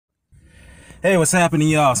Hey, what's happening,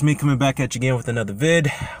 y'all? It's me coming back at you again with another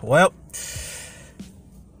vid. Well,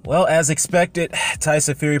 as expected,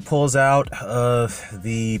 Tyson Fury pulls out of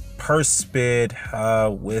the purse bid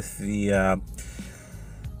with the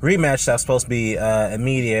rematch that's supposed to be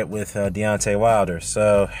immediate with Deontay Wilder.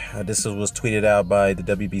 So this was tweeted out by the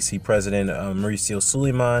WBC president, Mauricio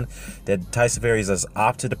Suleiman, that Tyson Fury has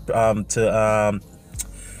opted to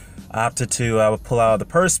pull out of the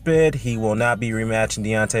purse bid. He will not be rematching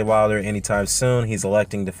Deontay Wilder anytime soon. He's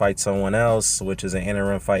electing to fight someone else, which is an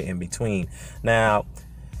interim fight in between. Now,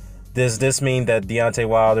 does this mean that Deontay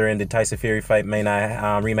Wilder and the Tyson Fury fight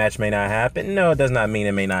rematch may not happen? No, it does not mean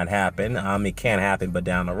it may not happen. It can happen, but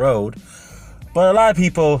down the road. But a lot of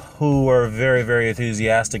people who were very, very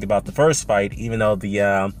enthusiastic about the first fight, even though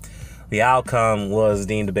the outcome was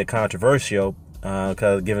deemed a bit controversial,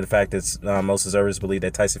 because given the fact that most observers believe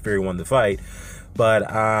that Tyson Fury won the fight. But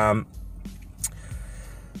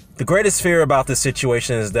the greatest fear about this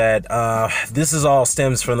situation is that this is all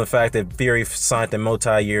stems from the fact that Fury signed a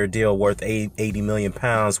multi-year deal worth 80 million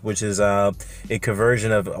pounds, which is a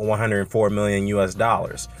conversion of 104 million US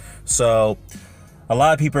dollars. So a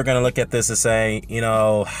lot of people are going to look at this and say, you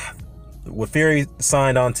know, with Fury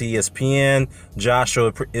signed on to ESPN,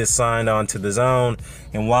 Joshua is signed on to the Zone,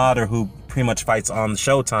 and Wilder, who pretty much fights on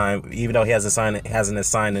Showtime, even though he hasn't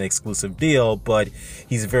signed an exclusive deal, but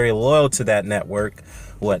he's very loyal to that network,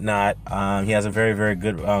 whatnot. He has a very, very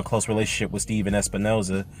good close relationship with Steven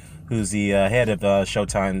Espinoza, who's the head of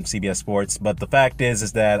Showtime CBS Sports. But the fact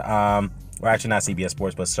is that, or actually not CBS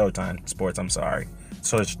Sports, but Showtime Sports, I'm sorry.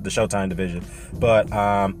 So it's the Showtime division. But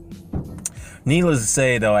needless to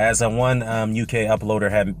say, though, as one UK uploader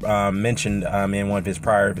had mentioned in one of his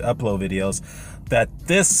prior upload videos, that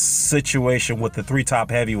this situation with the three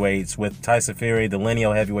top heavyweights, with Tyson Fury, the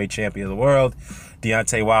lineal heavyweight champion of the world,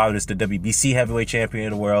 Deontay Wilder is the WBC heavyweight champion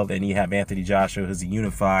of the world, and you have Anthony Joshua, who's the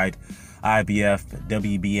unified IBF,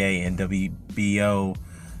 WBA, and WBO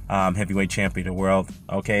heavyweight champion of the world.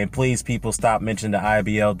 Okay, and please, people, stop mentioning the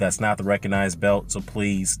IBO. That's not the recognized belt, so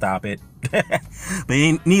please stop it. But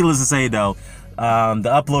needless to say, though, the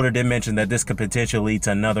uploader did mention that this could potentially lead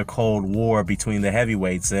to another Cold War between the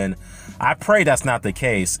heavyweights, and I pray that's not the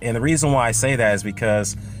case. And the reason why I say that is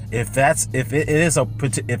because if this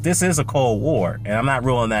is a Cold War, and I'm not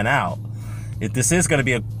ruling that out, if this is going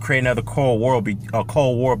to create another Cold War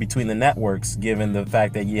between the networks, given the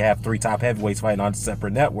fact that you have three top heavyweights fighting on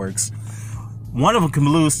separate networks, one of them can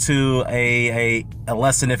lose to a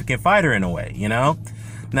less significant fighter in a way, you know.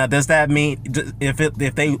 Now, does that mean if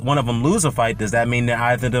one of them lose a fight, does that mean that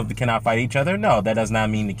either of them cannot fight each other? No, that does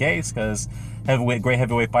not mean the case, because great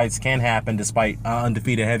heavyweight fights can happen despite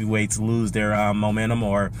undefeated heavyweights lose their momentum,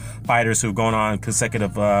 or fighters who've gone on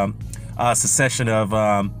consecutive succession of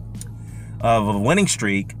a winning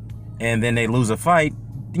streak, and then they lose a fight.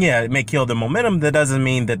 Yeah, it may kill their momentum. That doesn't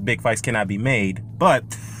mean that big fights cannot be made. But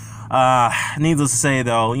needless to say,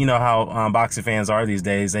 though, you know how boxing fans are these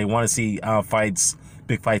days. They want to see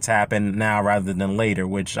big fights happen now rather than later,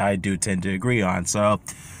 which I do tend to agree on. So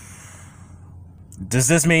does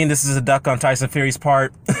this mean this is a duck on Tyson Fury's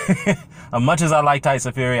part? As much as I like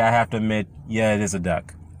Tyson Fury, I have to admit, yeah, it is a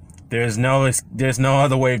duck. There's no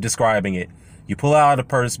other way of describing it. You pull out a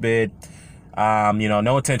purse bid. You know,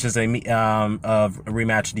 no intentions of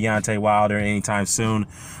rematch Deontay Wilder anytime soon.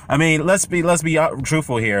 I mean, let's be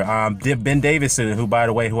truthful here. Ben Davison, who, by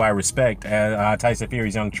the way, who I respect, Tyson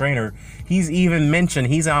Fury's young trainer, he's even mentioned,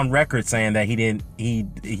 he's on record saying that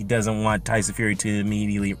he doesn't want Tyson Fury to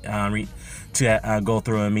immediately go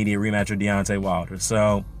through an immediate rematch with Deontay Wilder.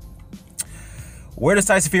 So where does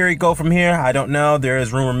Tyson Fury go from here? I don't know. There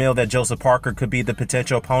is rumor mill that Joseph Parker could be the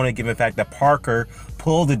potential opponent, given the fact that Parker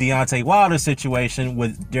pulled the Deontay Wilder situation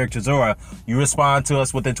with Derek Chisora. You respond to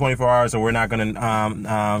us within 24 hours or we're not going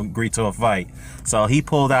to agree to a fight. So he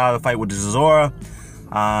pulled out a fight with Chisora.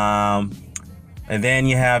 And then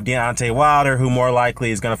you have Deontay Wilder, who more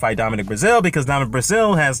likely is going to fight Dominic Breazeale, because Dominic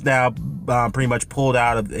Breazeale has now pretty much pulled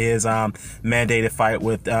out of his mandated fight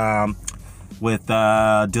with Dillian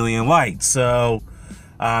Whyte. So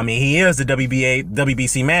he is the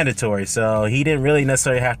WBC mandatory, so he didn't really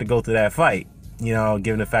necessarily have to go through that fight, you know,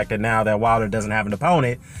 given the fact that now that Wilder doesn't have an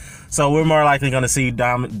opponent. So we're more likely going to see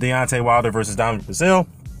Deontay Wilder versus Dominic Breazeale.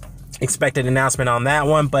 Expected announcement on that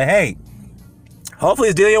one, but hey, hopefully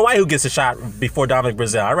it's Dillian Whyte who gets a shot before Dominic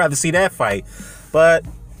Breazeale. I'd rather see that fight. But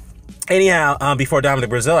anyhow, before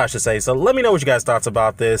Dominic Breazeale, I should say. So let me know what you guys' thoughts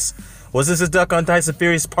about this. Was this a duck on Tyson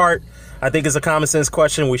Fury's part? I think it's a common sense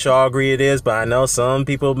question. We should all agree it is, but I know some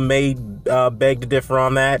people may beg to differ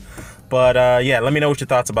on that. But yeah, let me know what your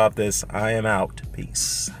thoughts about this. I am out.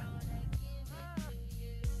 Peace.